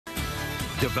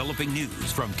Developing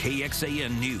news from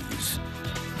KXAN News.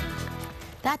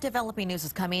 That developing news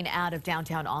is coming out of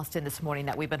downtown Austin this morning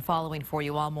that we've been following for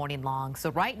you all morning long. So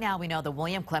right now we know the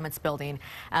William Clements building,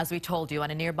 as we told you,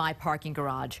 and a nearby parking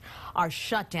garage are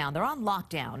shut down. They're on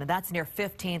lockdown, and that's near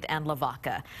 15th and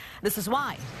Lavaca. This is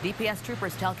why DPS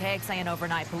troopers tell KXAN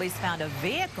overnight police found a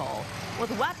vehicle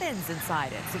with weapons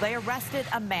inside it. So they arrested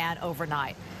a man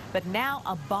overnight. But now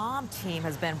a bomb team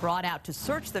has been brought out to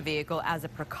search the vehicle as a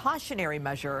precautionary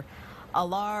measure. A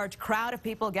large crowd of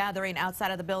people gathering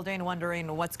outside of the building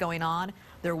wondering what's going on.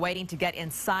 They're waiting to get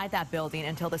inside that building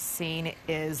until the scene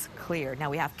is cleared. Now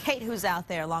we have Kate, who's out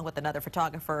there along with another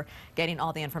photographer, getting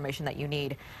all the information that you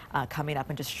need coming up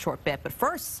in just a short bit. But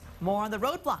first, more on the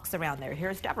roadblocks around there.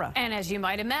 Here's Deborah. And as you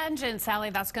might imagine,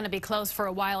 Sally, that's going to be closed for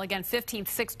a while. Again, 15th,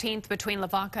 16th between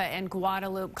Lavaca and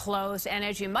Guadalupe closed. And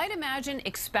as you might imagine,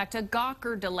 expect a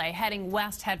Gawker delay heading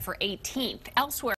west, head for 18th. Elsewhere.